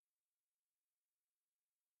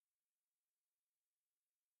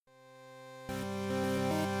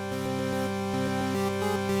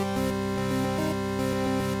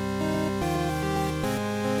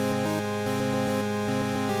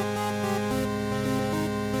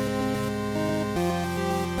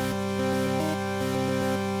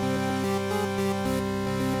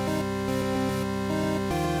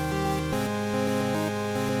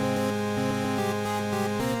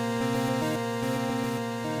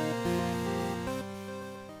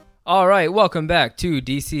All right, welcome back to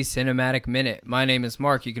DC Cinematic Minute. My name is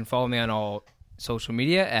Mark. You can follow me on all social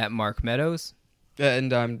media at Mark Meadows.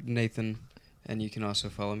 And I'm Nathan, and you can also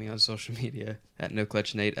follow me on social media at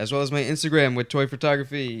NoClutchNate, as well as my Instagram with toy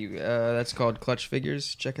photography. That's called Clutch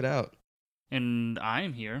Figures. Check it out. And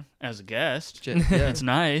I'm here as a guest. Yeah. It's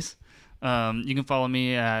nice. You can follow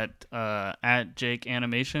me at Jake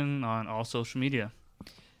Animation on all social media.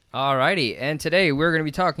 Alrighty, and today we're going to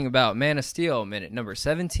be talking about Man of Steel, minute number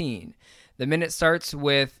 17. The minute starts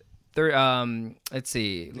with, let's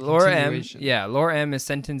see, Laura M. Yeah, Laura M. is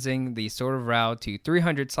sentencing the Sword of Rao to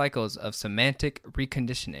 300 cycles of semantic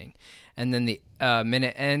reconditioning. And then the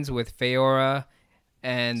minute ends with Feora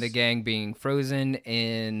and the gang being frozen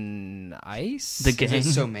in ice. The gang? Is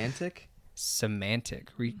it semantic? Semantic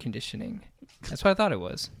reconditioning. That's what I thought it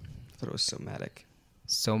was. I thought it was somatic.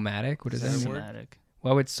 Somatic? What does Is that that mean? a word? Somatic.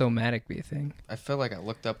 Why would somatic be a thing? I feel like I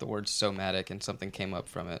looked up the word somatic and something came up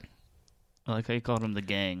from it. I like how you called them the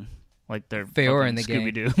gang. Like they're Feora and the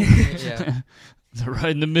gang. Scooby-Doo. Yeah. They're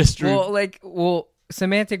riding the mystery. Well,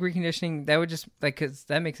 semantic reconditioning, that would just, cause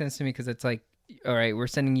that makes sense to me, because it's like, all right, we're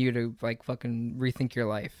sending you to, fucking rethink your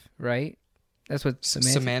life, right? That's what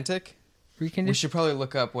Semantic? reconditioning? We should probably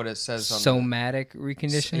look up what it says on Somatic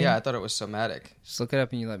reconditioning? Yeah, I thought it was somatic. Just look it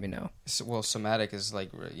up and you let me know. Well, somatic is like,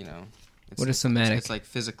 What is somatic? It's like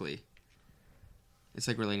physically. It's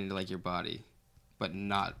like relating to like your body, but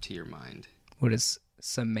not to your mind. What is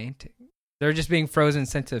semantic? They're just being frozen,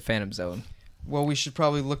 sent to the Phantom Zone. Well, we should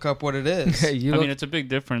probably look up what it is. I mean, it's a big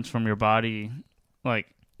difference from your body.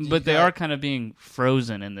 But they are kind of being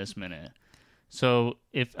frozen in this minute. So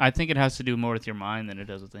I think it has to do more with your mind than it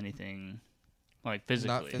does with anything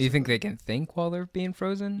physically. Do you think they can think while they're being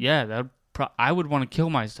frozen? Yeah, I would want to kill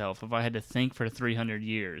myself if I had to think for 300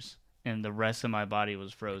 years and the rest of my body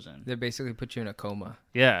was frozen. They basically put you in a coma.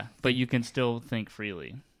 Yeah, but you can still think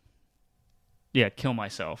freely. Yeah, kill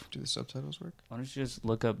myself. Do the subtitles work? Why don't you just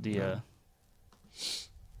look up the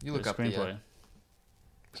You look up screenplay?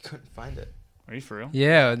 We couldn't find it. Are you for real?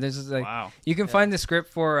 Yeah, this is Wow. You can find the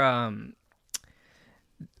script for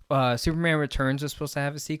Superman Returns was supposed to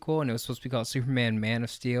have a sequel, and it was supposed to be called Superman Man of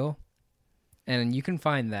Steel. And you can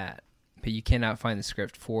find that, but you cannot find the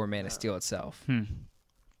script for Man of Steel itself.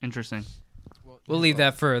 Interesting. We'll leave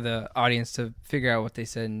that for the audience to figure out what they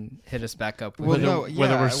said and hit us back up with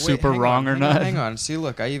Whether we're super wrong or not. Hang on. See,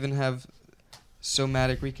 look, I even have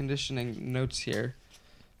somatic reconditioning notes here.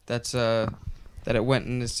 That's that it went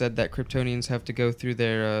and it said that Kryptonians have to go through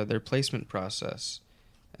their placement process,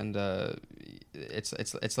 and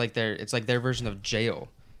it's like their version of jail.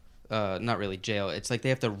 Not really jail. It's like they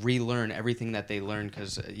have to relearn everything that they learned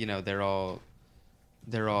because they're all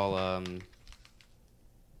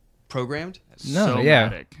programmed. No,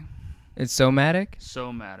 Somatic. yeah. It's somatic?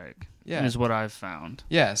 Somatic. Yeah. Is what I've found.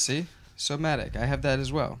 Yeah, see? Somatic. I have that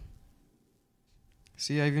as well.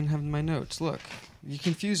 See, I even have my notes. Look. You're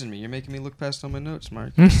confusing me. You're making me look past all my notes,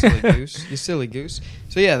 Mark. You silly goose. You silly goose.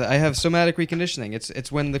 So yeah, I have somatic reconditioning. It's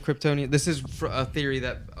when the Kryptonian... This is a theory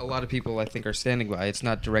that a lot of people, I think, are standing by. It's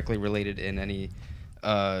not directly related in any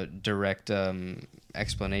direct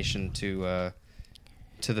explanation to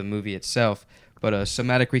the movie itself. But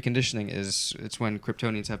somatic reconditioning it's when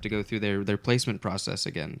Kryptonians have to go through their placement process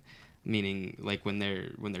again, meaning like when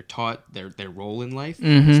they're taught their role in life,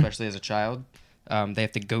 especially as a child, they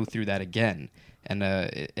have to go through that again, and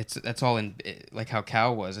that's all in like how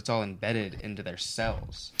Cal was. It's all embedded into their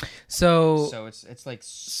cells. So it's like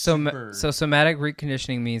super, so somatic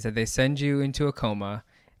reconditioning means that they send you into a coma.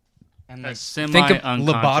 and Like like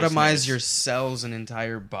semi-unconsciousness. lobotomize your cells and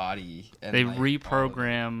entire body. And They like,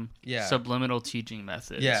 reprogram Yeah. subliminal teaching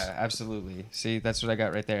methods. Yeah, absolutely. See, that's what I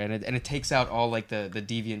got right there, and it takes out all like the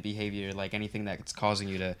deviant behavior, like anything that's causing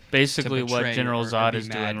you to Basically to what betray General or Zod be is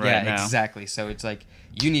mad. doing right now. Yeah, exactly. So it's like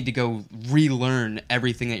you need to go relearn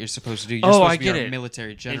everything that you're supposed to do. You're Oh, supposed I to be get our it.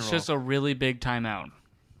 military general. It's just a really big timeout.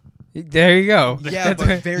 There you go. yeah,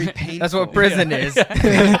 but very painful. That's what prison is.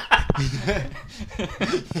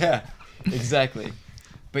 Yeah, exactly.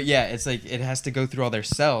 But yeah, it's like it has to go through all their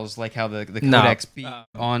cells, like how the Codex beat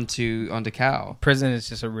onto Cal. Prison is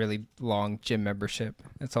just a really long gym membership.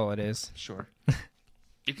 That's all it is. Sure.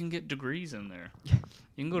 You can get degrees in there.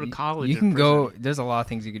 You can go to college. You in can go. prison. There's a lot of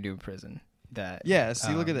things you can do in prison. That Yeah.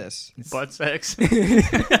 See, look at this. Butt sex.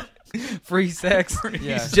 free sex,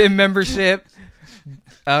 Yeah. gym membership.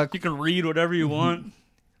 You can read whatever you want.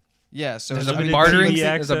 Yeah. So There's it's a limited bartering. TV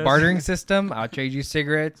There's a access. bartering system. I'll trade you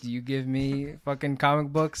cigarettes. You give me fucking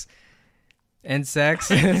comic books and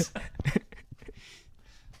sex.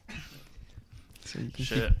 So you can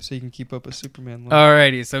Shit. keep up with Superman. Life.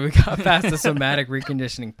 Alrighty, so we got past the somatic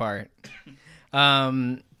reconditioning part.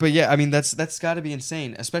 But yeah, I mean that's got to be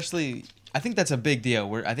insane. Especially, I think that's a big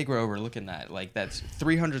deal. I think we're overlooking that. Like that's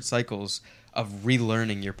 300 cycles of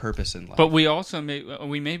relearning your purpose in life. But we also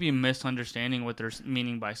may be misunderstanding what they're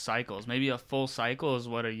meaning by cycles. Maybe a full cycle is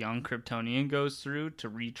what a young Kryptonian goes through to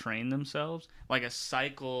retrain themselves. Like a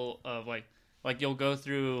cycle of like you'll go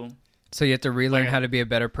through. So you have to relearn how to be a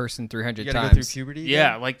better person 300 you times. Go through puberty.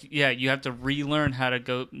 Yeah, you have to relearn how to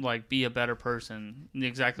go be a better person.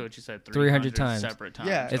 Exactly what you said. 300 times. Separate times.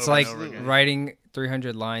 Yeah, it's like writing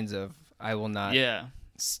 300 lines of "I will not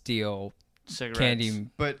steal cigarettes. candy."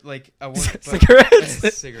 But like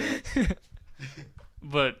cigarettes. Cigarettes.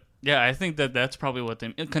 But yeah, I think that's probably what they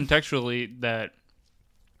contextually that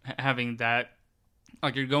having that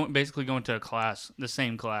like you're basically going to a class, the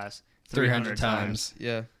same class 300 times.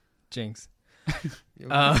 Yeah. Jinx.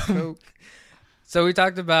 Coke. So we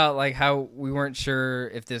talked about like how we weren't sure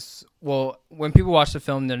if this. Well, when people watch the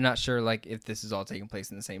film, they're not sure like if this is all taking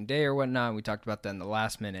place in the same day or whatnot. We talked about that in the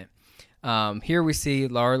last minute. Here we see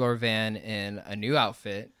Lara Lor-Van in a new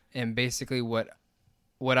outfit, and basically what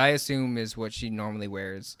I assume is what she normally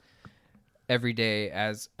wears every day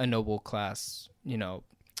as a noble class,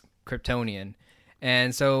 Kryptonian.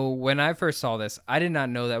 And so when I first saw this, I did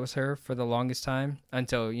not know that was her for the longest time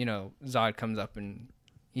until, Zod comes up and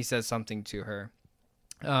he says something to her.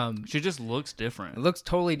 She just looks different. It looks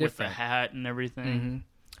totally different. With the hat and everything. Mm-hmm.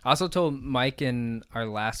 I also told Mike in our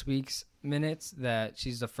last week's minutes that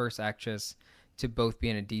she's the first actress to both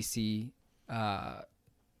be in a DC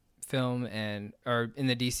film or in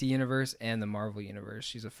the DC universe and the Marvel universe.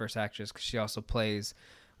 She's the first actress because she also plays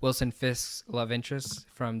Wilson Fisk's love interest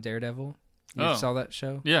from Daredevil. You saw that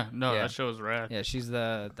show? Yeah, that show is rad. Yeah, she's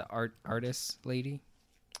the artist lady.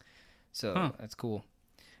 So that's cool.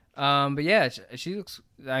 But yeah, she looks.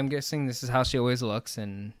 I'm guessing this is how she always looks,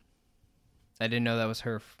 and I didn't know that was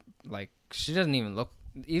her. Like, she doesn't even look.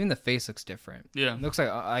 Even the face looks different. Yeah, it looks like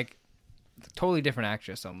a totally different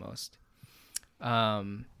actress almost.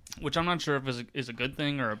 Which I'm not sure if is a good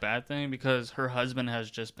thing or a bad thing because her husband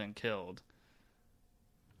has just been killed.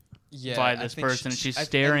 Yeah, by this person. She's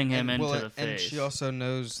staring him into the face. And she also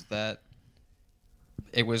knows that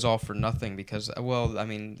it was all for nothing because, she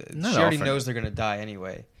already knows they're going to die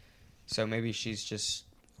anyway. So maybe she's just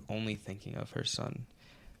only thinking of her son.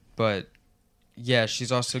 But, yeah, she's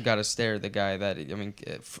also got to stare at the guy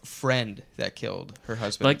friend that killed her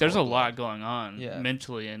husband. Like, there's a lot going on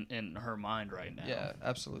mentally in her mind right now. Yeah,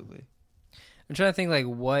 absolutely. I'm trying to think, like,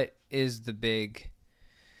 what is the big...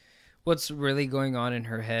 What's really going on in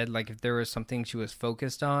her head? Like, if there was something she was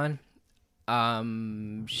focused on,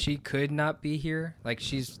 she could not be here. Like,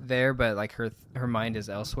 she's there, but like her mind is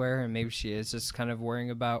elsewhere, and maybe she is just kind of worrying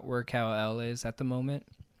about where Kal-El is at the moment.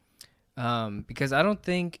 Because I don't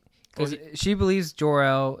think, because she believes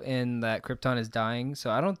Jor-El in that Krypton is dying, so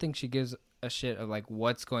I don't think she gives a shit of like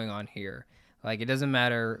what's going on here. Like, it doesn't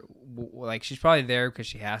matter. Like, she's probably there because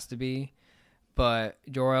she has to be. But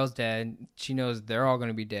Jor-El's dead. She knows they're all going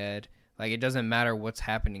to be dead. Like, it doesn't matter what's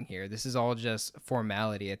happening here. This is all just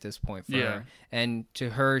formality at this point for her. And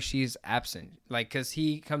to her, she's absent. Like, because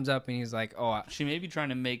he comes up and he's like, she may be trying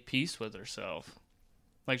to make peace with herself.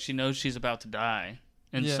 Like, she knows she's about to die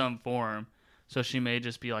in some form. So she may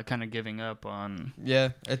just be, like, kind of giving up on...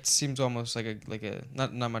 Yeah, it seems almost like a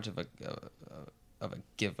not much of a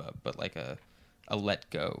give up, but like a let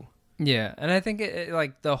go. Yeah, and I think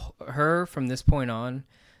her from this point on,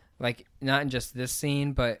 like not in just this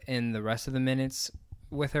scene, but in the rest of the minutes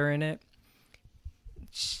with her in it,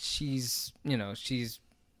 she's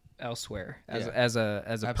elsewhere as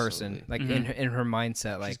a person, like in her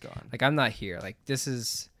mindset, like I'm not here. Like, this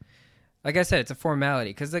is, like I said, it's a formality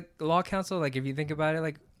because the law council, like if you think about it,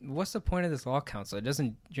 like what's the point of this law council?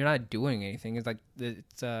 You're not doing anything. It's like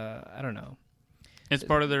I don't know. It's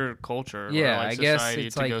part of their culture. Yeah, or like I guess society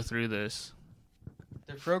it's to like, go through this.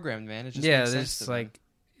 They're programmed, man. It just makes sense to them.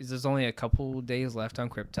 There's only a couple days left on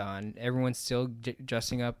Krypton. Everyone's still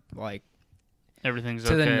dressing up like everything's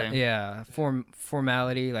okay.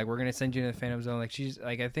 Formality. Like, we're gonna send you to the Phantom Zone. Like, she's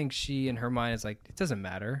like, I think she in her mind is like, it doesn't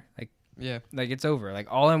matter. Like, like it's over. Like,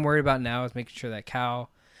 all I'm worried about now is making sure that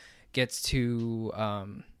Cal gets to,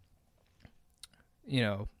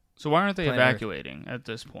 So why aren't they evacuating at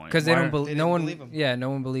this point? Because they don't believe. No one believe him. Yeah,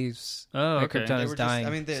 no one believes that Krypton is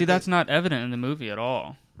dying. That's not evident in the movie at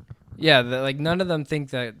all. Yeah, none of them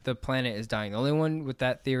think that the planet is dying. The only one with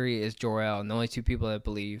that theory is Jor-El, and the only two people that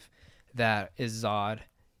believe that is Zod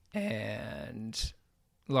and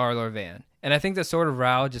Lara Lor-Van. And I think the Sword of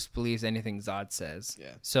Ra just believes anything Zod says.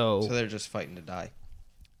 Yeah. So they're just fighting to die.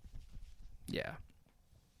 Yeah.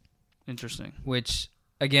 Interesting. Which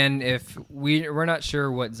again, if we're not sure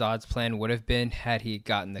what Zod's plan would have been had he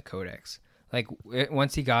gotten the Codex. Like,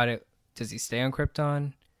 once he got it, does he stay on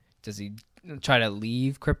Krypton? Does he try to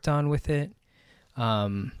leave Krypton with it? I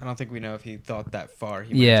don't think we know if he thought that far.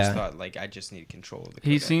 He might have just thought, like, I just need control of the Codex.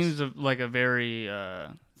 He seems like a very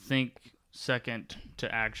think second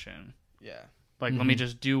to action. Yeah. Like, let me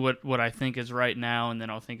just do what I think is right now, and then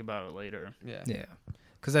I'll think about it later. Yeah. Yeah.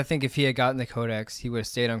 Because I think if he had gotten the Codex, he would have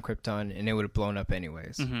stayed on Krypton, and it would have blown up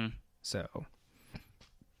anyways. Mm-hmm. So...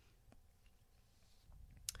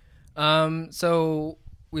 so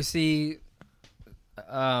we see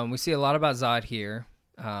a lot about Zod here.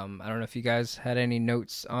 I don't know if you guys had any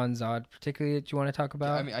notes on Zod particularly that you want to talk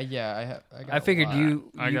about. I mean, I got I figured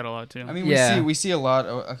I got a lot too. I mean, we see a lot,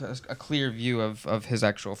 a clear view of his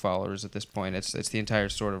actual followers at this point. It's the entire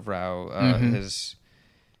Sword of Ra. His,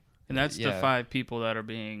 and that's the 5 people that are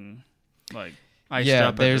being like iced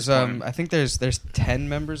up. There's I think there's 10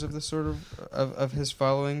 members of the Sword of his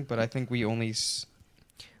following, but I think we only.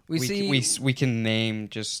 We can name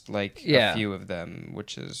just like a few of them,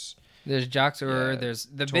 which is there's Joxer, there's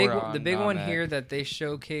the big Namek. one here that they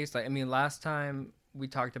showcased. Like, I mean, last time we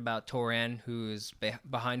talked about Toran, who is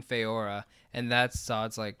behind Feora, and that's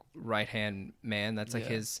Zod's like right hand man. That's like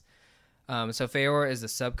his. So Feora is the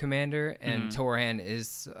sub commander, and Toran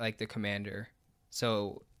is like the commander.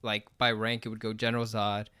 So like by rank, it would go General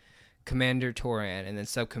Zod, Commander Toran, and then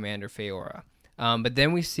sub commander Feora. But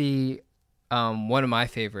then we see. One of my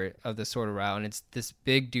favorite of the Sword of Ra, and it's this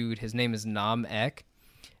big dude. His name is Namek,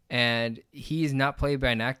 and he's not played by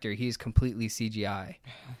an actor. He's completely CGI,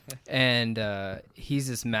 and he's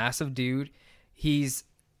this massive dude. He's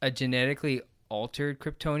a genetically altered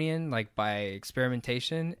Kryptonian, like by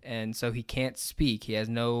experimentation, and so he can't speak. He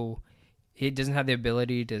doesn't have the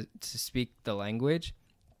ability to speak the language.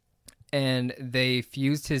 And they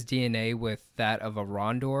fused his DNA with that of a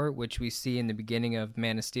Rondor, which we see in the beginning of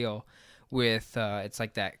Man of Steel. With it's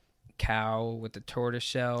like that cow with the tortoise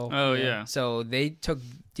shell. Oh yeah. So they took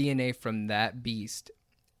DNA from that beast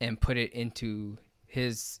and put it into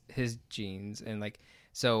his genes, and like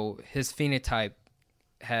so his phenotype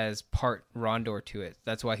has part Rondor to it.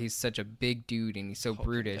 That's why he's such a big dude and he's so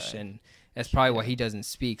brutish, and that's probably why he doesn't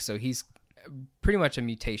speak. So he's pretty much a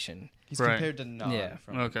mutation. He's compared to Non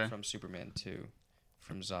from Superman 2.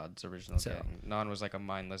 From Zod's original gang. Non was like a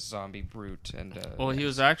mindless zombie brute, and he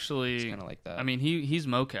was actually kind of like that. I mean, he's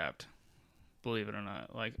mocapped, believe it or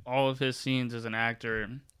not. Like all of his scenes as an actor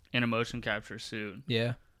in a motion capture suit.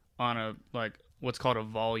 Yeah. On a like what's called a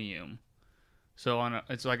volume. So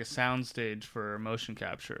it's like a sound stage for motion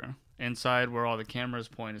capture. Inside where all the cameras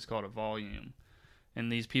point is called a volume,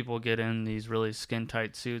 and these people get in these really skin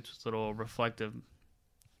tight suits with little reflective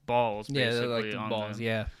balls. Yeah, basically, they're like the balls.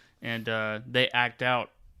 Yeah. And they act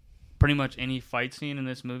out pretty much any fight scene in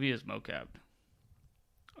this movie is mocapped.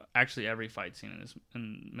 Actually, every fight scene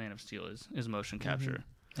in Man of Steel is motion capture.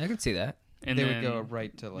 I can see that. And they would go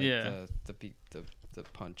right to like the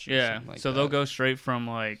punch. Or something like so they'll go straight from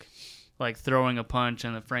like throwing a punch,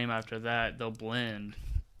 and the frame after that they'll blend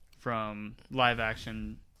from live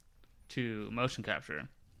action to motion capture,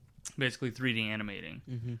 basically 3D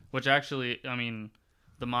animating. Which actually, I mean,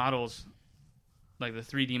 the models. Like the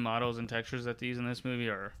 3D models and textures that they use in this movie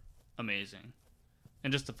are amazing.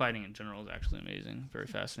 And just the fighting in general is actually amazing. Very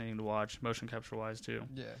fascinating to watch, motion capture wise too.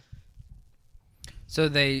 Yeah. So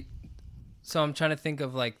I'm trying to think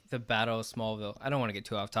of like the Battle of Smallville. I don't want to get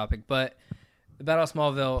too off topic, but the Battle of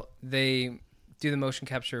Smallville, they do the motion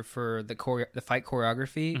capture for the fight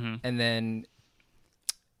choreography, and then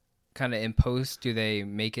kind of in post, do they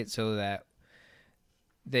make it so that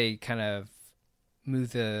they kind of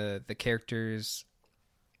move the characters,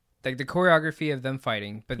 like the choreography of them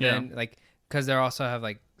fighting, but then like because they also have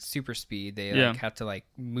like super speed, they like have to like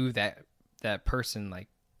move that person like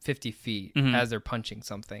 50 feet as they're punching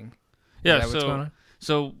something. Yeah,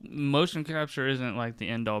 so motion capture isn't like the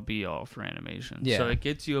end all be all for animation. Yeah. So it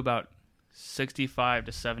gets you about 65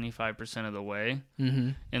 to 75% of the way,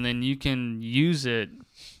 and then you can use it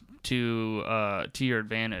to your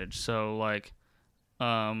advantage. So like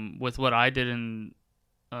with what I did in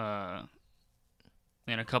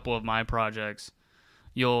a couple of my projects,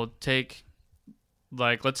 you'll take,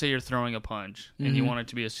 like, let's say you're throwing a punch and you want it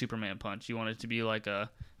to be a Superman punch. You want it to be like a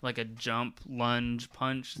jump lunge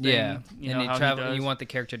punch thing. Yeah, and you want the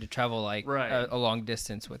character to travel like a long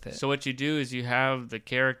distance with it. So what you do is you have the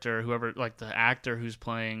character, whoever, like the actor who's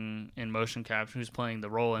playing in motion capture, who's playing the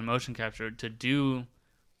role in motion capture, to do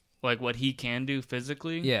like what he can do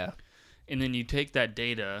physically. Yeah. And then you take that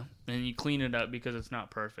data and you clean it up because it's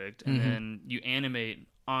not perfect, and then you animate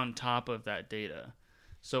on top of that data.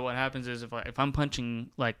 So what happens is if I'm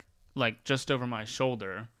punching like just over my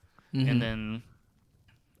shoulder, and then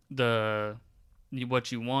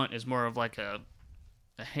what you want is more of like a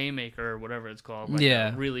haymaker or whatever it's called, like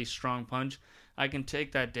a really strong punch. I can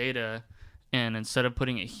take that data, and instead of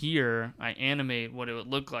putting it here, I animate what it would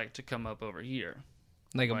look like to come up over here,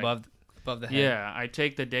 like above the head. Yeah, I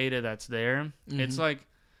take the data that's there. It's like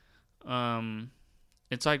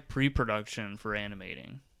pre-production for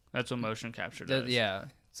animating. That's what motion capture does. Yeah.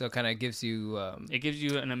 So it kind of gives you it gives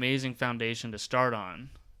you an amazing foundation to start on,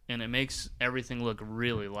 and it makes everything look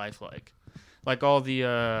really lifelike. Like all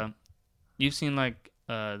the you've seen like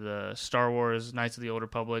the Star Wars Knights of the Old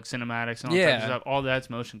Republic cinematics and all that stuff. All that's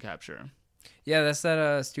motion capture. Yeah, that's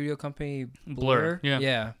that studio company Blur.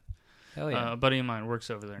 Yeah. Hell yeah. A buddy of mine works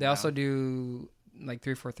over there. They also do like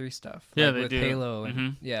 343 stuff. Yeah, like they with do. Halo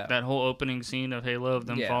and that whole opening scene of Halo of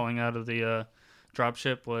them falling out of the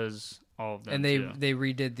dropship was all of them. And they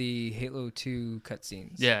redid the Halo 2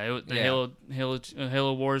 cutscenes. Yeah,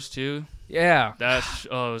 Halo Wars 2. Yeah, that's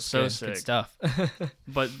it was so sick. Good stuff.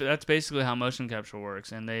 But that's basically how motion capture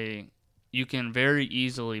works, and you can very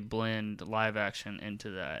easily blend live action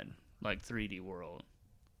into that like 3D world.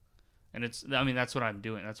 And that's what I'm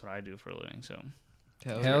doing. That's what I do for a living. So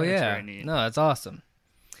hell yeah. Very neat. No, that's awesome.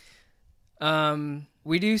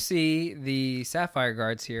 We do see the Sapphire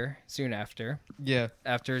Guards here soon after. Yeah.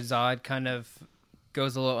 After Zod kind of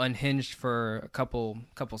goes a little unhinged for a couple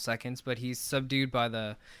seconds, but he's subdued by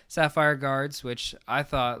the Sapphire Guards, which I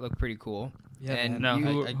thought looked pretty cool. Yeah. And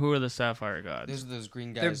who are the Sapphire Guards? Those are those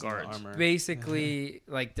green guys in the armor. Basically,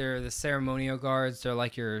 like they're the ceremonial guards. They're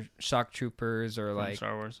like your shock troopers or like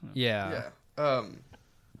Star Wars. Yeah.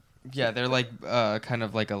 Yeah, they're like kind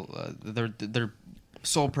of like their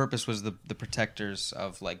sole purpose was the protectors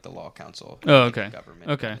of like the law council. Oh, okay. Government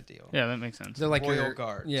okay. kind of deal. Yeah, that makes sense. They're like royal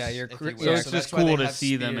guards. Yeah, so it's just cool to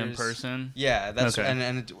see them in person. Yeah, that's okay.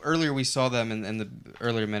 and earlier we saw them in the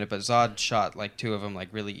earlier minute, but Zod shot like two of them like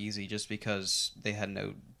really easy just because they had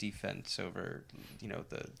no defense over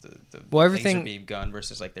the laser beam gun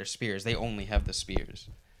versus like their spears. They only have the spears.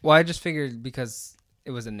 Well, I just figured because it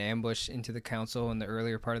was an ambush into the council in the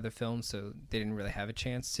earlier part of the film, so they didn't really have a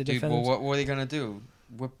chance to defend. Well, what were they gonna do?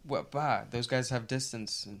 Those guys have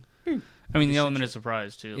distance. I mean, the element of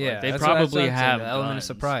surprise too. Yeah, like, they probably have the element of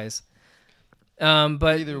surprise.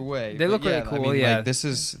 But either way, they look really cool. Like, this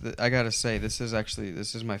is. I gotta say, this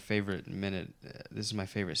is my favorite minute. This is my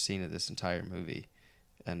favorite scene of this entire movie.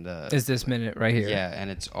 And is this minute right here? Yeah, and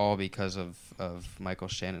it's all because of Michael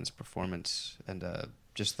Shannon's performance and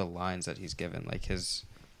just the lines that he's given. Like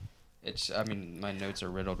my notes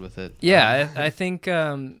are riddled with it. Yeah, I think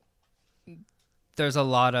there's a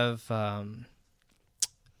lot of. I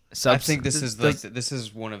think this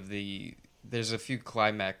is one of the. There's a few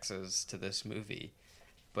climaxes to this movie,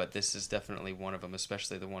 but this is definitely one of them,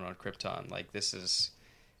 especially the one on Krypton. Like this is.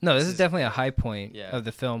 No, this is definitely a high point of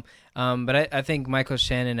the film. But I think Michael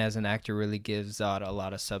Shannon as an actor really gives Zod a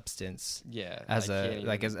lot of substance. Yeah, as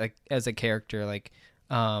a character, like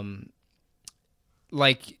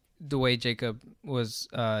the way Jacob was,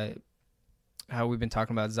 how we've been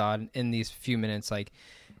talking about Zod in these few minutes, like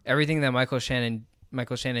everything that Michael Shannon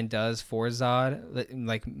does for Zod,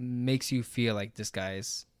 like makes you feel like this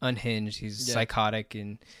guy's unhinged. He's psychotic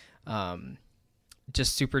and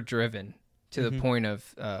just super driven. To the point of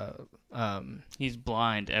he's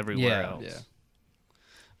blind everywhere else. Yeah.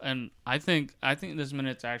 And I think this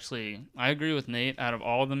minute's actually, I agree with Nate, out of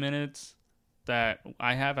all the minutes that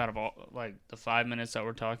I have, out of all like the 5 minutes that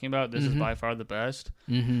we're talking about, this is by far the best.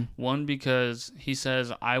 Mm-hmm. One, because he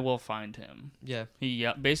says, "I will find him." Yeah. He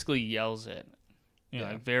basically yells it.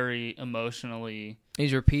 Like very emotionally.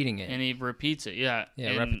 He's repeating it. And he repeats it, yeah. Yeah,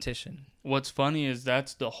 and repetition. What's funny is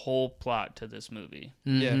that's the whole plot to this movie.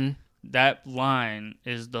 Mm-hmm. Yeah. That line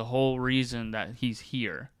is the whole reason that he's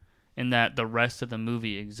here and that the rest of the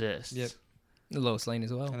movie exists. Yep. Lois Lane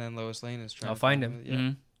as well. And then Lois Lane is trying I'll to find him. Yeah.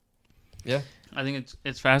 Mm-hmm. Yeah. I think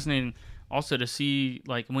it's fascinating also to see,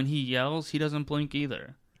 like, when he yells, he doesn't blink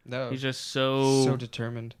either. No. He's just so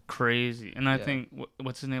determined. Crazy. And I think,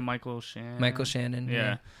 what's his name? Michael Shannon? Michael Shannon.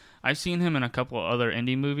 Yeah. I've seen him in a couple of other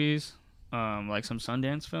indie movies. Like some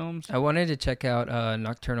Sundance films. I wanted to check out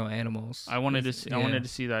Nocturnal Animals. I wanted to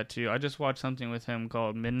see that too. I just watched something with him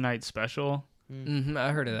called Midnight Special. Mm-hmm.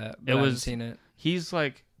 I heard of that. But I haven't seen it. He's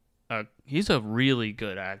like, he's a really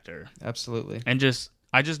good actor. Absolutely. And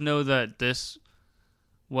I just know that this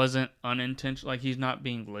wasn't unintentional. Like he's not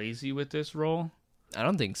being lazy with this role. I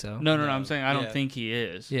don't think so. No. I'm saying I don't think he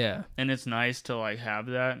is. Yeah. And it's nice to like have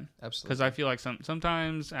that. Absolutely. Because I feel like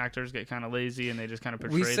sometimes actors get kind of lazy and they just kind of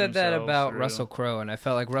portray We said that themselves about through. Russell Crowe, and I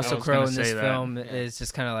felt like Russell Crowe in this say that. film is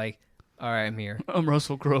just kind of like, all right, I'm here. I'm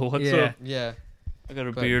Russell Crowe. What's Yeah. up? Yeah. I got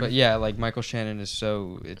a But, beard. but yeah, like Michael Shannon is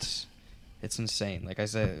so it's insane. Like I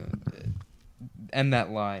said, and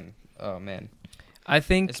that line. Oh man, I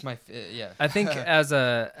think it's my yeah. I think as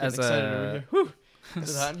a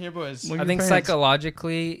Is it hot in here, boys? I think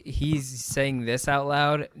psychologically he's saying this out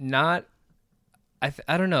loud. Not,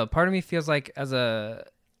 I don't know. Part of me feels like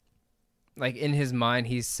like in his mind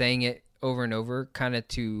he's saying it over and over, kind of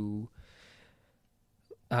to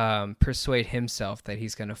persuade himself that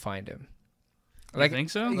he's gonna find him. Like, you think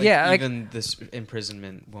so? Like, yeah, even this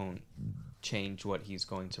imprisonment won't change what he's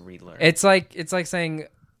going to relearn. It's like saying,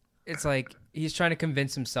 it's like he's trying to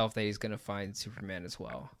convince himself that he's gonna find Superman as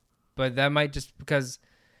well. But that might just because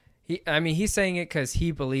he's saying it because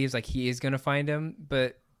he believes like he is gonna find him.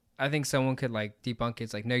 But I think someone could like debunk it.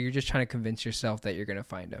 It's like, no, you're just trying to convince yourself that you're gonna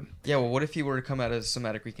find him. Yeah. Well, what if he were to come out of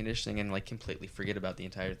somatic reconditioning and like completely forget about the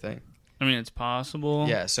entire thing? I mean, it's possible.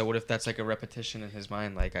 Yeah. So what if that's like a repetition in his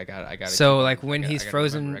mind? Like I got. So like when he's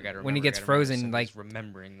frozen, when he gets frozen, so like he's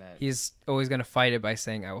remembering that he's always gonna fight it by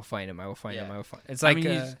saying, "I will find him. I will find him. I will find." It's like I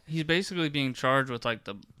mean, he's basically being charged with like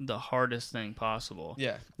the hardest thing possible.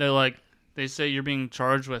 Yeah. They're like they say you're being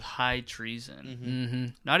charged with high treason, mm-hmm.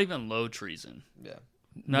 not even low treason. Yeah.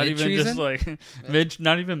 Not even just like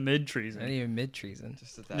not even mid treason. Not even mid treason.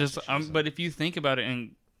 Just but if you think about it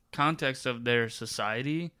in context of their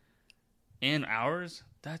society and ours,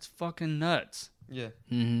 that's fucking nuts. Yeah.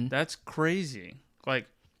 Mm-hmm. That's crazy. Like,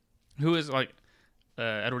 who is like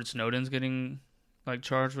Edward Snowden's getting like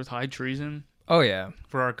charged with high treason? Oh yeah,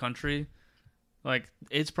 for our country. Like,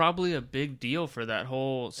 it's probably a big deal for that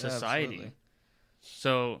whole society. Yeah,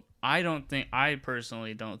 so I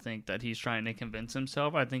personally don't think that he's trying to convince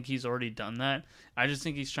himself. I think he's already done that. I just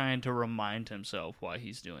think he's trying to remind himself why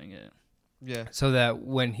he's doing it. Yeah. So that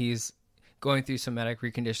when he's going through somatic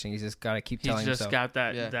reconditioning, he's just got to keep telling himself. He's just got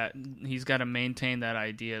that he's got to maintain that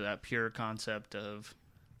idea, that pure concept of,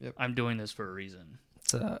 I'm doing this for a reason.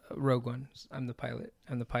 It's Rogue One. I'm the pilot.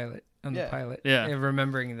 I'm the pilot. I'm the pilot. Yeah. And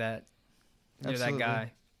remembering that you're that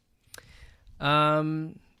guy.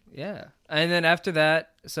 Yeah. And then after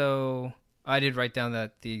that, so I did write down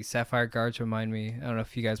that the Sapphire Guards remind me. I don't know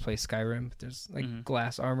if you guys play Skyrim, but there's like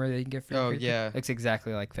glass armor that you can get for your character. Yeah. It's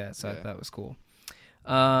exactly like that. So I thought that was cool.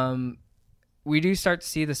 We do start to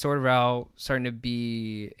see the Sword of Ra starting to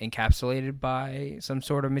be encapsulated by some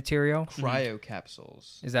sort of material. Cryo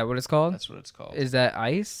capsules. Is that what it's called? That's what it's called. Is that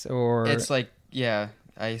ice or? It's like, yeah,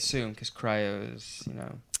 I assume because cryo is,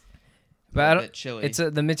 but I don't. bit chilly. It's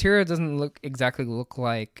the material doesn't look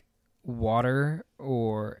like water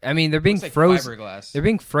or. I mean, they're being like frozen. Fiberglass. They're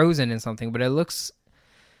being frozen in something, but it looks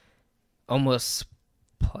almost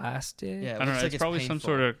plastic. Yeah, I don't know. like It's probably some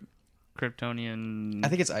sort of Kryptonian. I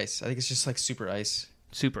think it's ice. I think it's just like super ice.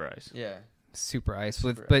 Super ice. Yeah. Super ice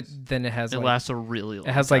Super but ice. then it has It like, lasts a really long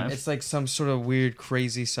it has time. like It's like some sort of weird,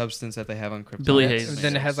 crazy substance that they have on Krypton. Billy Hayes.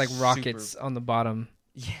 then it has like rockets on the bottom.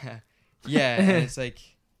 Yeah. Yeah, and it's like...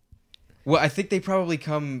 Well, I think they probably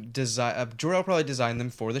Jor-El probably designed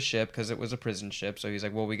them for the ship because it was a prison ship. So he's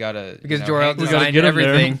like, well, we gotta... Because Jor-El gotta designed get 'em there.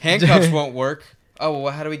 everything. Handcuffs won't work. Oh,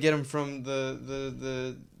 well, how do we get them from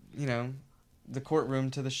the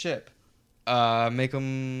courtroom to the ship? Make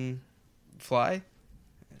them fly?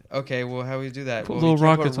 Okay, well, how do we do that? Put Well, little we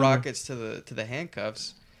can't rockets put on rockets to the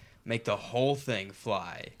handcuffs. Make the whole thing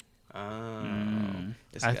fly. I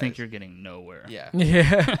think you're getting nowhere. Yeah.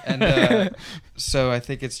 Yeah. And so I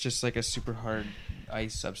think it's just like a super hard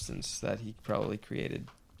ice substance that he probably created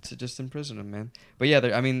to just imprison him, man. But yeah,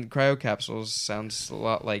 cryo capsules sounds a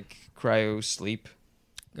lot like cryo sleep.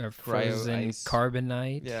 Or frozen ice.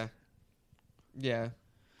 carbonite. Yeah. Yeah.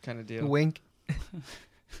 Kind of deal. Wink.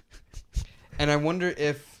 And I wonder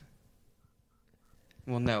if...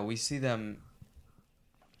 Well, no, we see them...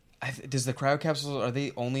 does the cryo capsules, are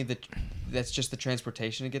they only that's just the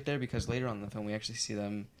transportation to get there? Because later on in the film, we actually see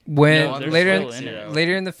them... Later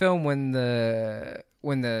in the film, when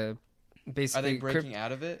the basically... Are they breaking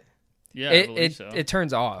out of it? Yeah, I believe so. It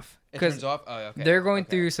turns off. It turns off? Oh, okay. They're going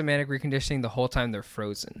through somatic reconditioning the whole time they're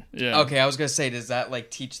frozen. Yeah. Okay, I was going to say, does that, like,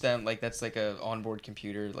 teach them, like, that's like a onboard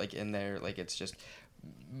computer, like, in there, like, it's just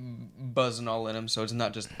buzzing all in them, so it's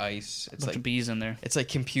not just ice. It's Bunch like of bees in there. It's like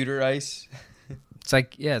computer ice. It's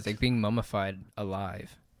like being mummified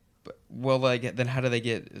alive. But, well, like, then how do they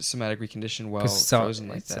get somatic reconditioned while frozen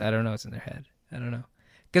like that? I don't know. It's in their head. I don't know.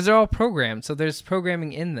 Because they're all programmed, so there's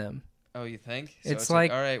programming in them. Oh, you think? So it's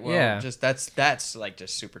like, all right, well, yeah. just that's like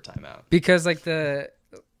just super timeout. Because like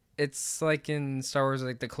it's like in Star Wars,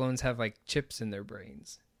 like the clones have like chips in their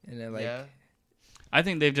brains, and they're like, yeah. I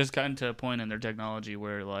think they've just gotten to a point in their technology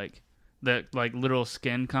where like the like literal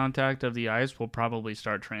skin contact of the ice will probably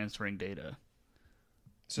start transferring data.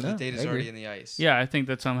 So the data's already in the ice. Yeah, I think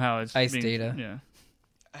that somehow it's ice data. Yeah.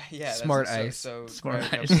 Yeah. Smart ice. So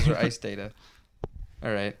smart ice. Or ice data.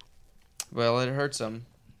 All right. Well, it hurts them.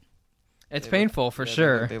 It's painful for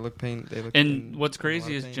sure. They look pain. And what's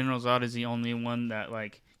crazy is General Zod is the only one that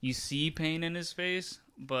like you see pain in his face,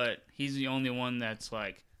 but he's the only one that's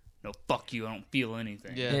like, no, fuck you, I don't feel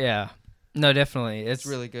anything. Yeah. No, definitely. It's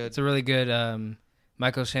really good. It's a really good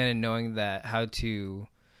Michael Shannon knowing that how to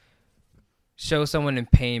show someone in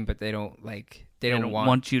pain, but they don't like they don't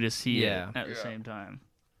want you to see it at the same time.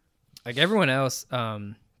 Like everyone else,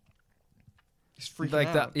 he's freaking like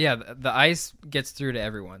out. the ice gets through to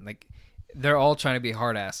everyone. Like they're all trying to be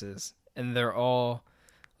hard asses, and they're all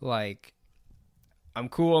like, I'm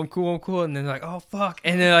cool, and then they're like, oh fuck,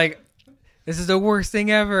 and they're like, this is the worst thing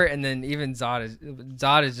ever. And then even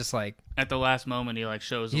Zod is just like, at the last moment he like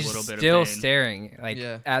shows a little bit of pain. Still staring like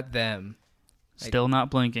at them, still not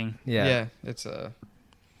blinking. Yeah, it's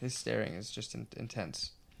his staring is just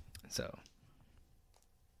intense. So,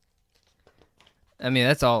 I mean,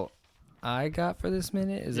 that's all I got for this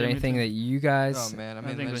minute. Is there anything that you guys? Oh man, I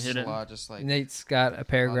mean, there's a lot. Just like Nate's got a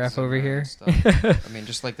paragraph over here. I mean,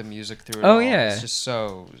 just like the music through it. Oh all. Yeah, it's just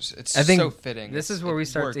so. I think so fitting. This is where we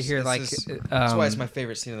start to hear like. That's why it's my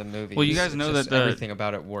favorite scene of the movie. Well, you guys know that everything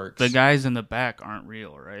about it works. The guys in the back aren't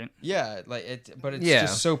real, right? Yeah, like it, but it's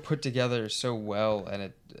just so put together so well,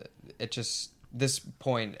 and it just this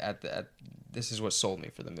point at this is what sold me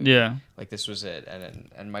for the movie. Yeah, like this was it,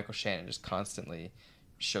 and Michael Shannon just constantly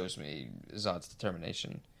shows me Zod's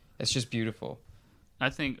determination. It's just beautiful.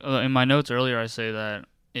 I think in my notes earlier I say that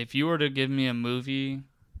if you were to give me a movie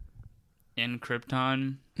in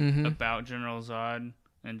Krypton about General Zod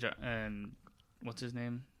and what's his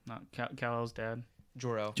name? Not Kal-El's dad.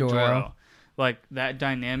 Jor-El. Like that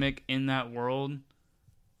dynamic in that world,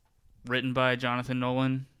 written by Jonathan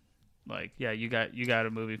Nolan. Like, yeah, you got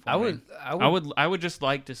a movie for me. I would just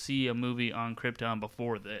like to see a movie on Krypton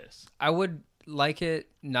before this. I would like it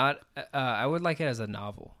not. I would like it as a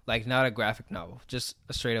novel, like not a graphic novel, just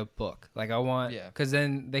a straight up book. Like I want, because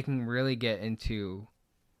then they can really get into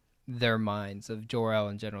their minds of Jor-El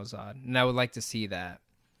and General Zod, and I would like to see that.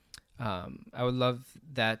 I would love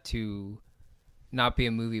that to not be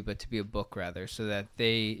a movie, but to be a book rather, so that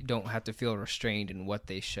they don't have to feel restrained in what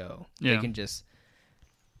they show. Yeah. They can just,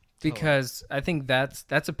 because I think that's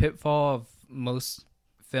a pitfall of most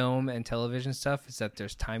film and television stuff, is that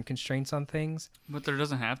there's time constraints on things. But there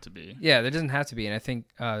doesn't have to be. Yeah, there doesn't have to be. And I think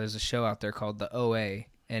there's a show out there called The OA,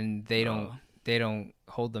 and they don't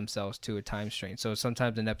hold themselves to a time strain. So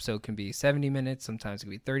sometimes an episode can be 70 minutes, sometimes it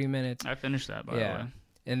can be 30 minutes. I finished that, by the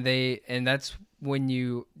And way. and that's when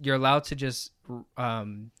you're allowed to just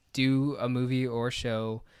do a movie or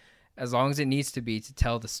show as long as it needs to be to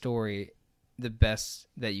tell the story the best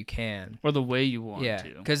that you can, or the way you want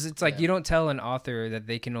to. Because it's like you don't tell an author that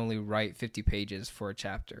they can only write 50 pages for a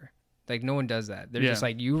chapter. Like no one does that. They're just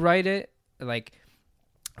like, you write it, like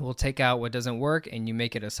we'll take out what doesn't work and you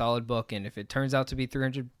make it a solid book, and if it turns out to be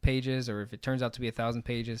 300 pages or if it turns out to be 1,000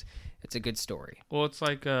 pages, it's a good story. Well, it's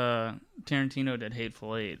like Tarantino did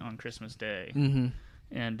Hateful Eight on Christmas Day.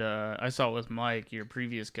 And I saw it with Mike, your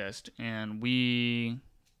previous guest, and in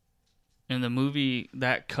the movie,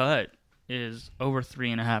 that cut is over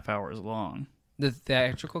 3.5 hours long. The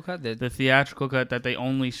theatrical cut? The theatrical cut that they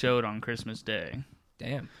only showed on Christmas Day.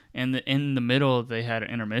 Damn. And in the middle, they had an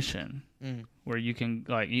intermission where you can,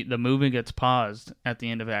 like, the movie gets paused at the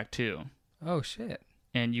end of Act 2. Oh, shit.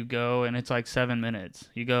 And you go, and it's like 7 minutes.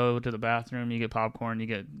 You go to the bathroom, you get popcorn, you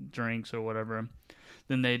get drinks or whatever.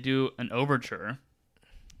 Then they do an overture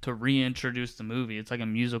to reintroduce the movie. It's like a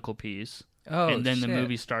musical piece. Oh, and then shit. the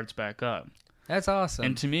movie starts back up. That's awesome.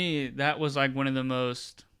 And to me, that was like one of the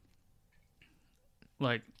most,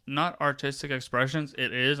 like, not artistic expressions.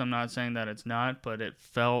 It is. I'm not saying that it's not, but it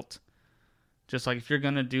felt just like if you're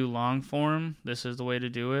going to do long form, this is the way to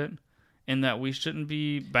do it. And that we shouldn't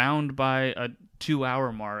be bound by a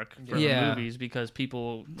 2-hour mark for the movies because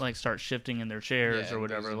people like start shifting in their chairs or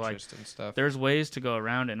whatever. Like, there's ways to go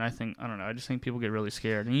around it. And I just think people get really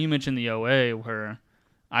scared. And you mentioned the OA where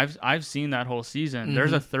I've seen that whole season.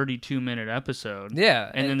 There's a 32-minute episode. Yeah.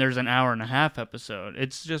 And then there's an 1.5-hour episode.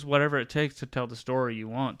 It's just whatever it takes to tell the story you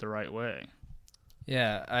want the right way.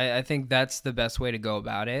 Yeah, I think that's the best way to go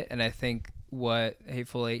about it. And I think what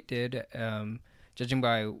Hateful Eight did, judging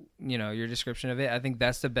by, your description of it, I think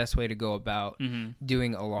that's the best way to go about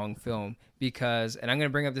doing a long film because, and I'm going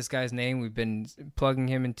to bring up this guy's name. We've been plugging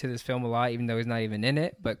him into this film a lot, even though he's not even in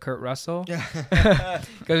it, but Kurt Russell. Because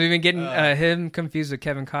we've been getting him confused with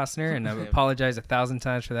Kevin Costner, and I apologize 1,000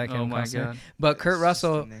 times for that, Kevin Costner. God. But Kurt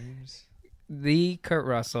Russell, Kurt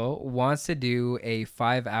Russell wants to do a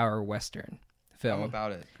 5-hour Western film. I'm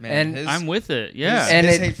about it, man. And I'm with it. Yeah,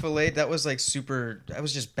 his Hateful Eight, that was like super. That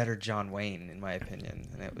was just better John Wayne, in my opinion,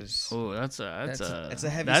 and it was. Oh, that's a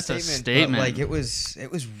heavy statement. A statement. But like it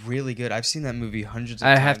was really good. I've seen that movie hundreds of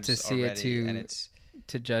times. I have to see already, it too, and it's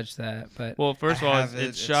to judge that. But well, first of all,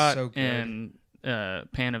 it's shot so in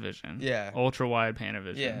Panavision, ultra wide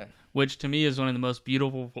Panavision, which to me is one of the most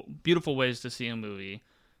beautiful ways to see a movie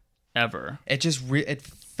ever. It just it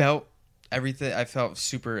felt. Everything I felt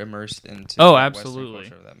super immersed into. Oh, absolutely!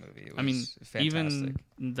 Of that movie. It was fantastic. Even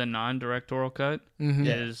the non-directorial cut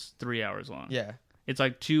is 3 hours long. Yeah, it's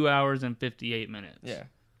like 2 hours and 58 minutes. Yeah.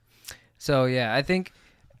 So I think,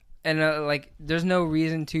 and there's no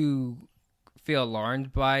reason to feel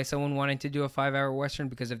alarmed by someone wanting to do a 5-hour Western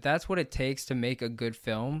because if that's what it takes to make a good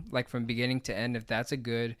film, like from beginning to end, if that's a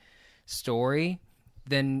good story.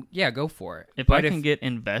 Then go for it. If I can get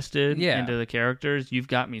invested into the characters, you've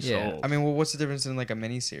got me sold. I mean, well, what's the difference in like a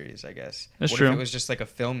miniseries? I guess that's what true. If it was just like a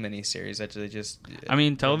film miniseries that they just. I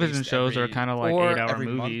mean, television shows are kind of like 8-hour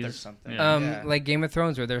movies month or something. Like Game of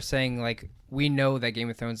Thrones, where they're saying like we know that Game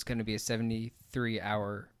of Thrones is going to be a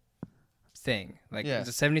 73-hour thing. Like it's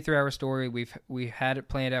a 73-hour story. We had it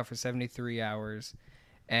planned out for 73 hours,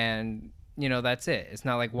 and. That's it. It's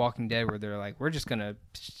not like Walking Dead where they're like, we're just gonna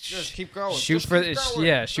just keep going. Shoot for this.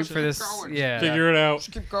 Yeah, shoot for this. Yeah, figure it out.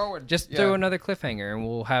 Just keep going. Just throw another cliffhanger, and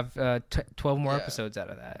we'll have 12 more episodes out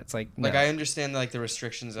of that. It's like I understand like the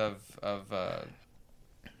restrictions of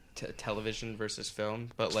television versus film,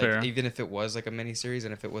 but like even if it was like a miniseries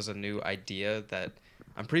and if it was a new idea, that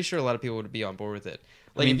I'm pretty sure a lot of people would be on board with it.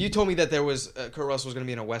 Like if you told me that there was Kurt Russell was going to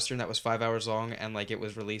be in a Western that was 5 hours long and like it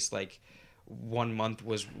was released like. 1 month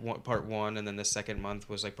was part 1 and then the second month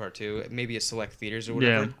was like part 2, maybe at select theaters or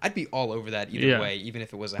whatever, I'd be all over that either way, even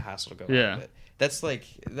if it was a hassle to go on with it. That's like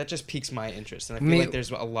that just piques my interest, and I feel like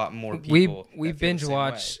there's a lot more people. We binge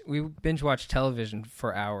watch television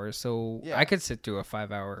for hours, so I could sit through a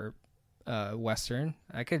 5-hour Western.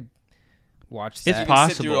 I could watch that. It's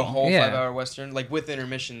possible. Sit through a whole 5-hour Western, like with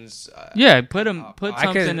intermissions. Put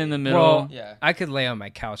something in the middle. Well, I could lay on my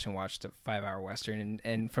couch and watch the 5-hour Western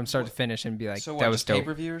and from start to finish and be like, so that was dope.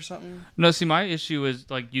 Pay-per-view or something? No, see, my issue is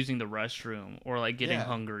like using the restroom or like getting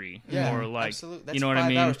hungry or like, absolutely. That's you know what I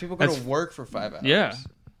mean? Hours. People go to work for 5 hours. Yeah,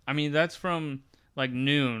 I mean that's from like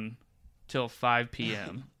noon till 5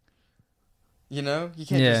 p.m. You can't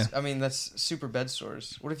just. I mean, that's super bed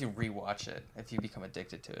sores. What if you rewatch it? If you become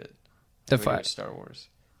addicted to it. Star Wars.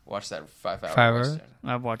 Watch that 5-hour Western.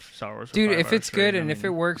 I've watched Star Wars. Dude, if it's good and if it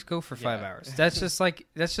works, go for 5 hours. That's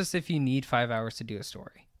just if you need 5 hours to do a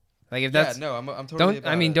story. Like if that's I'm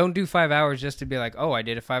totally. Don't do 5 hours just to be like, oh, I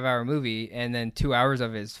did a 5-hour movie and then 2 hours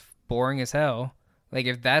of it is boring as hell. Like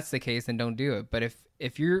if that's the case, then don't do it. But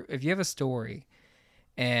if you have a story,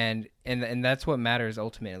 and that's what matters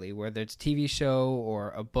ultimately, whether it's a TV show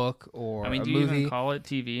or a book or a movie. Do you even call it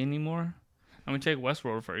TV anymore? I mean, take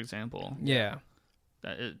Westworld, for example. Yeah.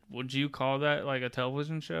 Would you call that like a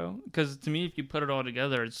television show? Because to me, if you put it all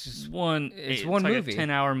together, it's just one movie. Like a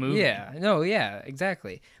 10-hour movie. Yeah. No, yeah,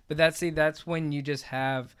 exactly. But that's when you just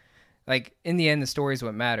have, like, in the end, the story is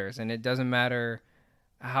what matters. And it doesn't matter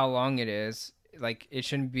how long it is. Like, it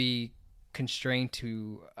shouldn't be constrained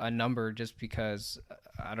to a number just because,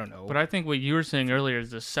 I don't know. But I think what you were saying earlier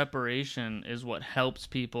is the separation is what helps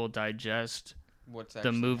people digest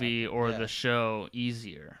the movie or the show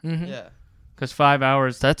easier. Mm-hmm. Yeah. Because 5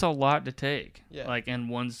 hours, that's a lot to take, like in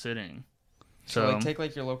one sitting. So like take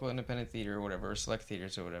like your local independent theater or whatever, or select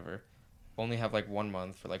theaters or whatever. Only have like 1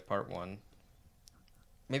 month for like part 1.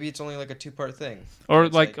 Maybe it's only like a 2-part thing. Or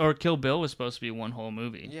or Kill Bill was supposed to be one whole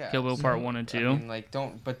movie. Yeah. Kill Bill part 1 and 2. I mean, like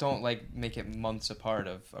don't like make it months apart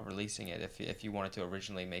of releasing it if you wanted to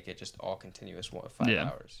originally make it just all continuous 5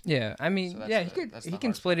 hours. Yeah, I mean, so he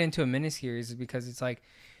can split it into a miniseries because it's like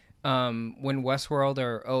when Westworld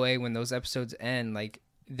or OA, when those episodes end, like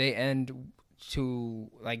they end to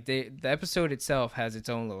like the episode itself has its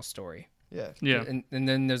own little story. Yeah. And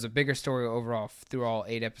then there's a bigger story overall through all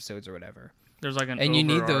 8 episodes or whatever. There's like and you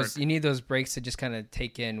need those breaks to just kind of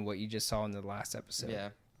take in what you just saw in the last episode.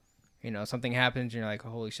 Yeah. Something happens and you're like,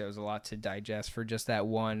 holy shit, there's a lot to digest for just that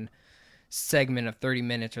one segment of 30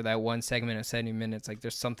 minutes or that one segment of 70 minutes. Like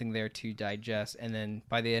there's something there to digest, and then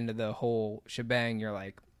by the end of the whole shebang, you're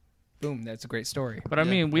like, boom, that's a great story. But I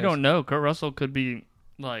mean, we don't know. Kurt Russell could be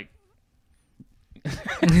like.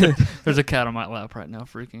 There's a cat on my lap right now,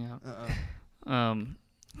 freaking out.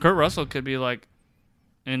 Kurt Russell could be like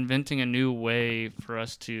inventing a new way for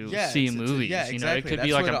us to see movies. Exactly. You know, it could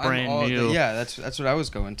be like a brand new. That's what I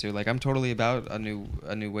was going to. Like, I'm totally about a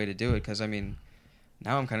new way to do it, because I mean,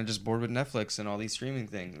 now I'm kind of just bored with Netflix and all these streaming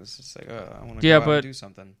things. It's like, I want to go out and do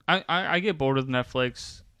something. I get bored with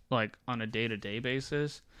Netflix like on a day-to-day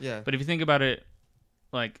basis. Yeah. But if you think about it,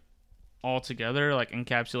 like all together, like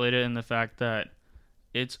encapsulate it in the fact that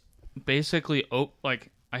it's basically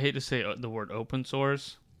like, I hate to say the word open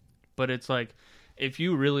source, but it's like, if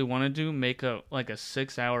you really wanted to make a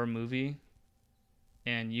 6-hour movie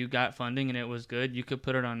and you got funding and it was good, you could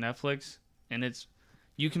put it on Netflix, and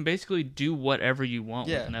you can basically do whatever you want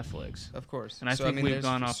with Netflix. Of course. And I think we've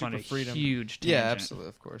gone off on a huge tangent. Yeah, absolutely.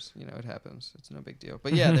 Of course. You know, it happens. It's no big deal.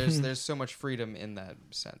 But yeah, there's so much freedom in that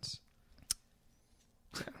sense.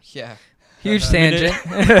 Yeah. Huge tangent.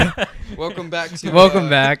 Welcome back to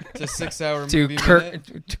 6-hour movie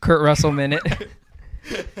minute. To Kurt Russell minute.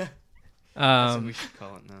 That's what we should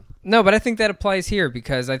call it now. No, but I think that applies here,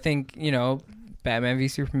 because I think, Batman v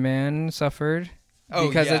Superman suffered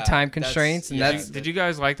because of time constraints, Did you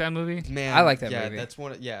guys like that movie? Man, I like that movie. That's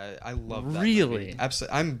one. I love that. Really? Movie.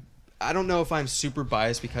 Absolutely. I don't know if I'm super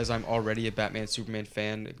biased because I'm already a Batman Superman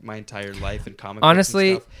fan my entire life and comic books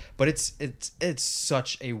and stuff, but it's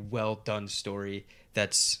such a well done story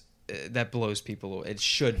that blows people away. It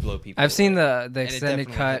should blow people away. I've seen the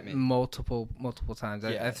extended cut multiple times.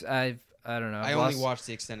 Yeah. I don't know. I only watched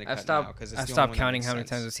the extended cut now because I've stopped counting how many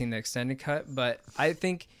times I've seen the extended cut, but I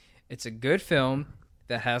think it's a good film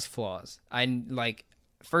that has flaws.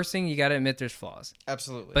 First thing, you got to admit there's flaws.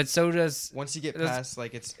 Absolutely. But so does... Once you get past,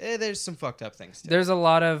 there's some fucked up things, too. There's a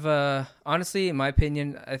lot of... honestly, in my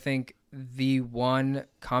opinion, I think the one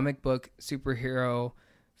comic book superhero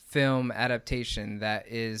film adaptation that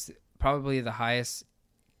is probably the highest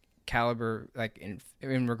caliber, like,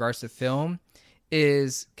 in regards to film,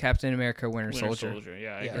 is Captain America Winter Soldier.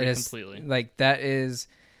 Yeah, I agree completely. Like, that is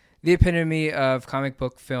the epitome of comic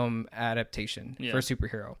book film adaptation for a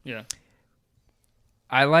superhero. Yeah.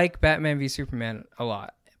 I like Batman v Superman a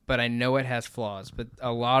lot, but I know it has flaws, but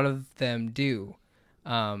a lot of them do.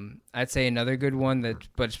 I'd say another good one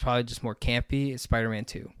but it's probably just more campy is Spider-Man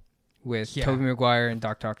 2 with Tobey Maguire and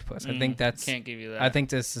Dr. Octopus. I think can't give you that. I think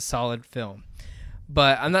that's a solid film.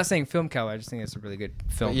 But I'm not saying film caliber. I just think it's a really good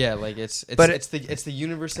film. But yeah, like it's the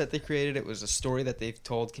universe that they created. It was a story that they've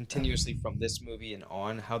told continuously from this movie and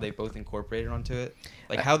on, how they both incorporated onto it.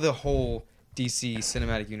 Like how the whole DC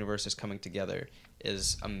cinematic universe is coming together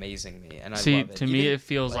is amazing me, and I love it. To me, it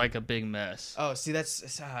feels like a big mess. Oh, see, there's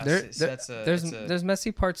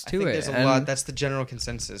messy parts to it. There's a lot. That's the general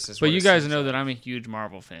consensus. But you guys know that I'm a huge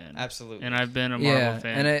Marvel fan. Absolutely, and I've been a Marvel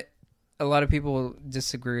fan. And a lot of people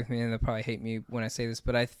disagree with me, and they'll probably hate me when I say this,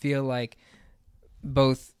 but I feel like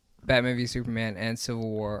both Batman v Superman and Civil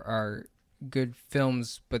War are good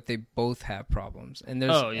films, but they both have problems. And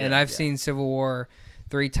I've seen Civil War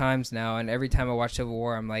 3 times now, and every time I watch Civil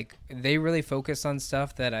War, I'm like, they really focus on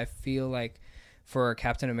stuff that I feel like for a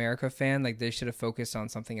Captain America fan, like they should have focused on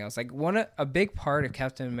something else. Like a big part of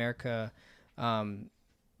Captain America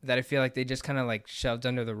that I feel like they just kind of like shoved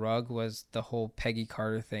under the rug was the whole Peggy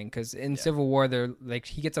Carter thing. Because in Civil War, they're like,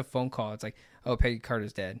 he gets a phone call. It's like, oh, Peggy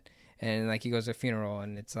Carter's dead, and like he goes to a funeral,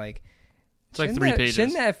 and it's like. It's like 3 pages.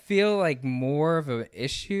 Shouldn't that feel like more of an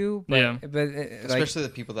issue? But, but especially the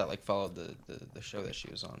people that like followed the show that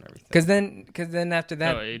she was on and everything. Because then after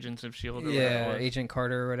that, Agents of S.H.I.E.L.D. Agent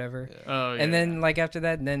Carter or whatever. Yeah. Oh, yeah. And then like after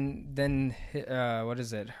that, then what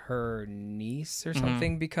is it? Her niece or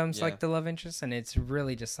something becomes like the love interest, and it's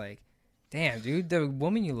really just like, damn, dude, the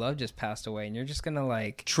woman you love just passed away, and you're just gonna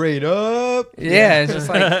like trade up. Yeah, it's just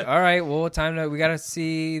like, all right, well, we gotta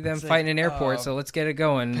see them fight in an airport, so let's get it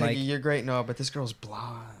going. Peggy, like, you're great, no, but this girl's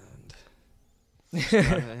blonde. So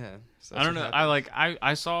I don't know.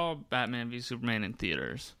 I saw Batman v Superman in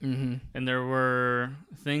theaters, and there were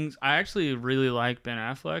things I actually really like Ben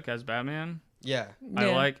Affleck as Batman. Yeah,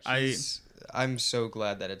 I'm so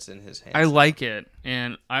glad that it's in his hands. I like it,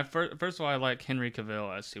 and first of all, I like Henry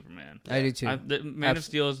Cavill as Superman. I do too. Man of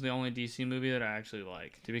Steel is the only DC movie that I actually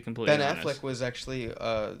like, to be completely honest. Ben Affleck was actually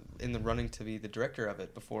in the running to be the director of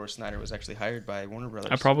it before Snyder was actually hired by Warner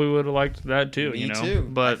Brothers. I probably would have liked that too. Me too.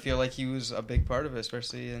 But I feel like he was a big part of it,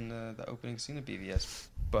 especially in the opening scene of BVS.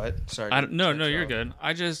 But sorry. No, you're good.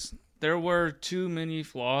 There were too many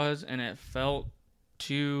flaws, and it felt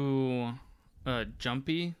too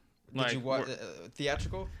jumpy. Did you watch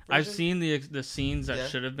theatrical version? I've seen the scenes that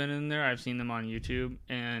should have been in there. I've seen them on YouTube,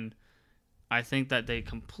 and I think that they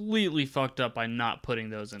completely fucked up by not putting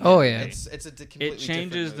those in. Oh, yeah. It's a completely it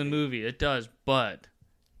changes different the movie. It does, but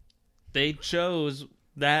they chose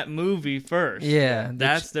that movie first. Yeah,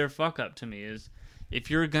 that's their fuck up to me. Is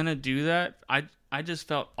if you're gonna do that, I just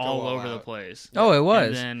felt all over the place. Oh, it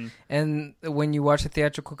was. And when you watch the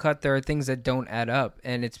theatrical cut, there are things that don't add up,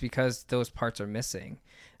 and it's because those parts are missing.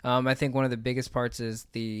 I think one of the biggest parts is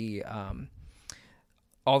the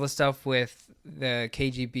all the stuff with the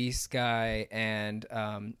KGB guy, and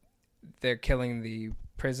they're killing the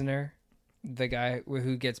prisoner, the guy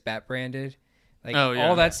who gets bat branded. Like,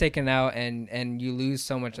 all that's taken out, and you lose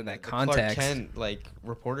so much of that context. Clark Kent, like,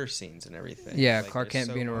 reporter scenes and everything. Yeah, like, Clark Kent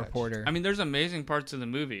so being a much. reporter. I mean, there's amazing parts of the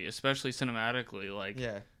movie, especially cinematically. Like,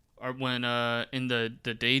 or when in the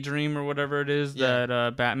daydream or whatever it is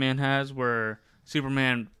that Batman has, where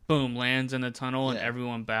Superman, boom, lands in the tunnel and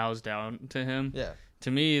everyone bows down to him. Yeah. To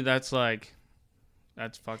me, that's like...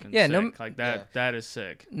 That's fucking sick. That is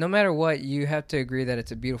sick. No matter what, you have to agree that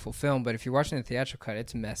it's a beautiful film, but if you're watching the theatrical cut,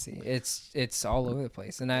 it's messy. It's all over the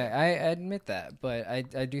place. And I admit that, but I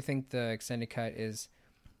do think the extended cut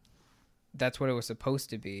that's what it was supposed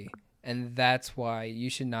to be. And that's why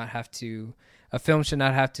a film should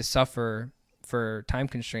not have to suffer for time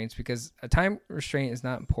constraints, because a time restraint is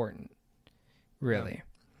not important, really.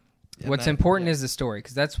 Yeah, what's important is the story,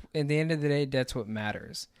 because that's, at the end of the day, that's what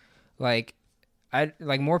matters.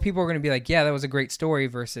 More people are going to be like, yeah, that was a great story,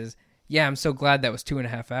 versus, yeah, I'm so glad that was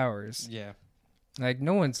 2.5 hours. Yeah. Like,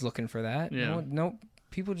 no one's looking for that. Yeah. No,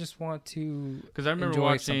 people just want to. Because I remember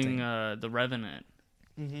watching The Revenant,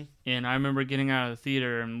 and I remember getting out of the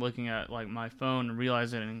theater and looking at like my phone and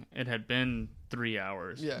realizing it had been 3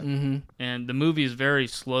 hours. Yeah. Mm-hmm. And the movie is very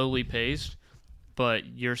slowly paced, but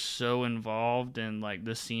you're so involved in like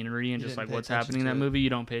the scenery and just like what's happening in that movie, you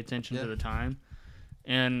don't pay attention to the time.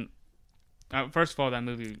 And first of all, that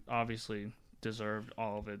movie obviously deserved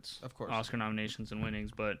all of its Oscar nominations and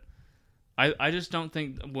winnings, but I just don't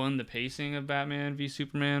think, the pacing of Batman v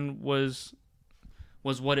Superman was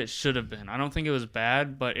what it should have been. I don't think it was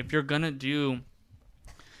bad, but if you're gonna do,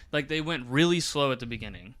 like, they went really slow at the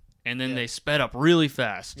beginning, and then they sped up really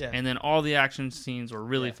fast, and then all the action scenes were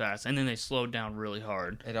really fast, and then they slowed down really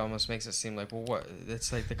hard. It almost makes it seem like, well, what?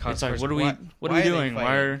 It's like the consequence. It's like, what are we doing?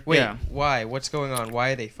 Why? What's going on?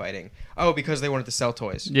 Why are they fighting? Oh, because they wanted to sell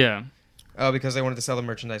toys. Yeah. Oh, because they wanted to sell the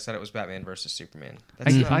merchandise that it was Batman versus Superman.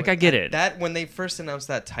 I get it. That when they first announced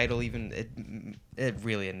that title, even it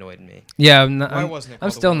really annoyed me. Yeah,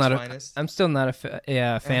 I'm still not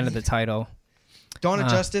a fan of the title. Dawn of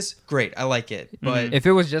Justice, great, I like it. But if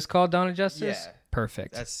it was just called Dawn of Justice,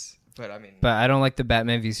 perfect. But I don't like the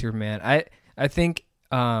Batman v Superman. I think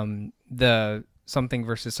the something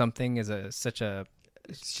versus something is such a.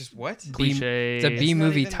 It's just what? Cliche. It's a B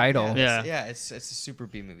movie title. Yeah, it's a super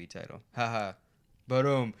B movie title. Haha.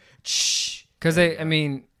 Boom. Because that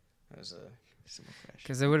was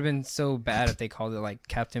because it would have been so bad if they called it like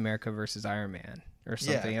Captain America versus Iron Man or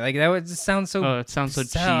something. Like, that would just sound so. Oh, it sounds so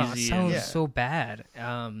cheesy. It sounds so bad.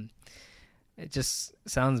 It just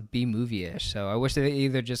sounds B movie-ish. So I wish they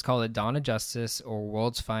either just called it Dawn of Justice or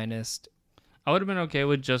World's Finest. I would have been okay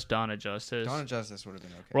with just Dawn of Justice. Dawn of Justice would have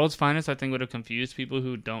been okay. World's Finest, I think, would have confused people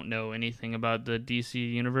who don't know anything about the DC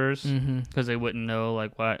universe, because they wouldn't know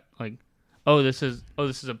this is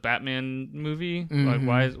a Batman movie.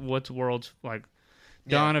 Like, what's World's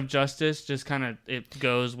Dawn of Justice? Just kind of, it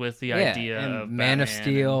goes with the idea of Man Batman of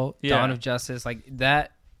Steel, Dawn of Justice, like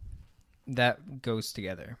that goes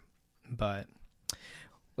together. But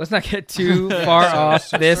let's not get too far off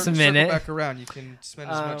this minute. Circle back around. You can spend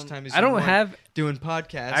as much time as you want doing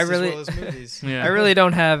podcasts as well as movies. I really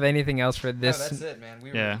don't have anything else for this. No, that's it,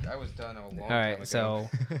 man. I was done a long time ago. All right, so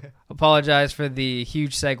apologize for the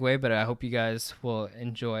huge segue, but I hope you guys will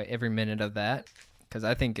enjoy every minute of that, because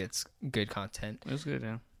I think it's good content. It was good,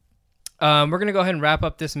 yeah. We're going to go ahead and wrap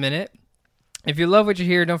up this minute. If you love what you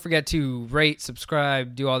hear, don't forget to rate,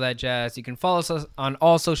 subscribe, do all that jazz. You can follow us on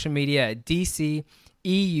all social media at DC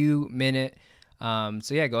EU Minute. So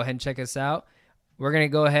yeah, go ahead and check us out. We're going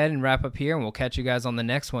to go ahead and wrap up here, and we'll catch you guys on the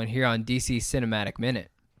next one here on DC Cinematic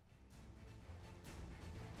Minute.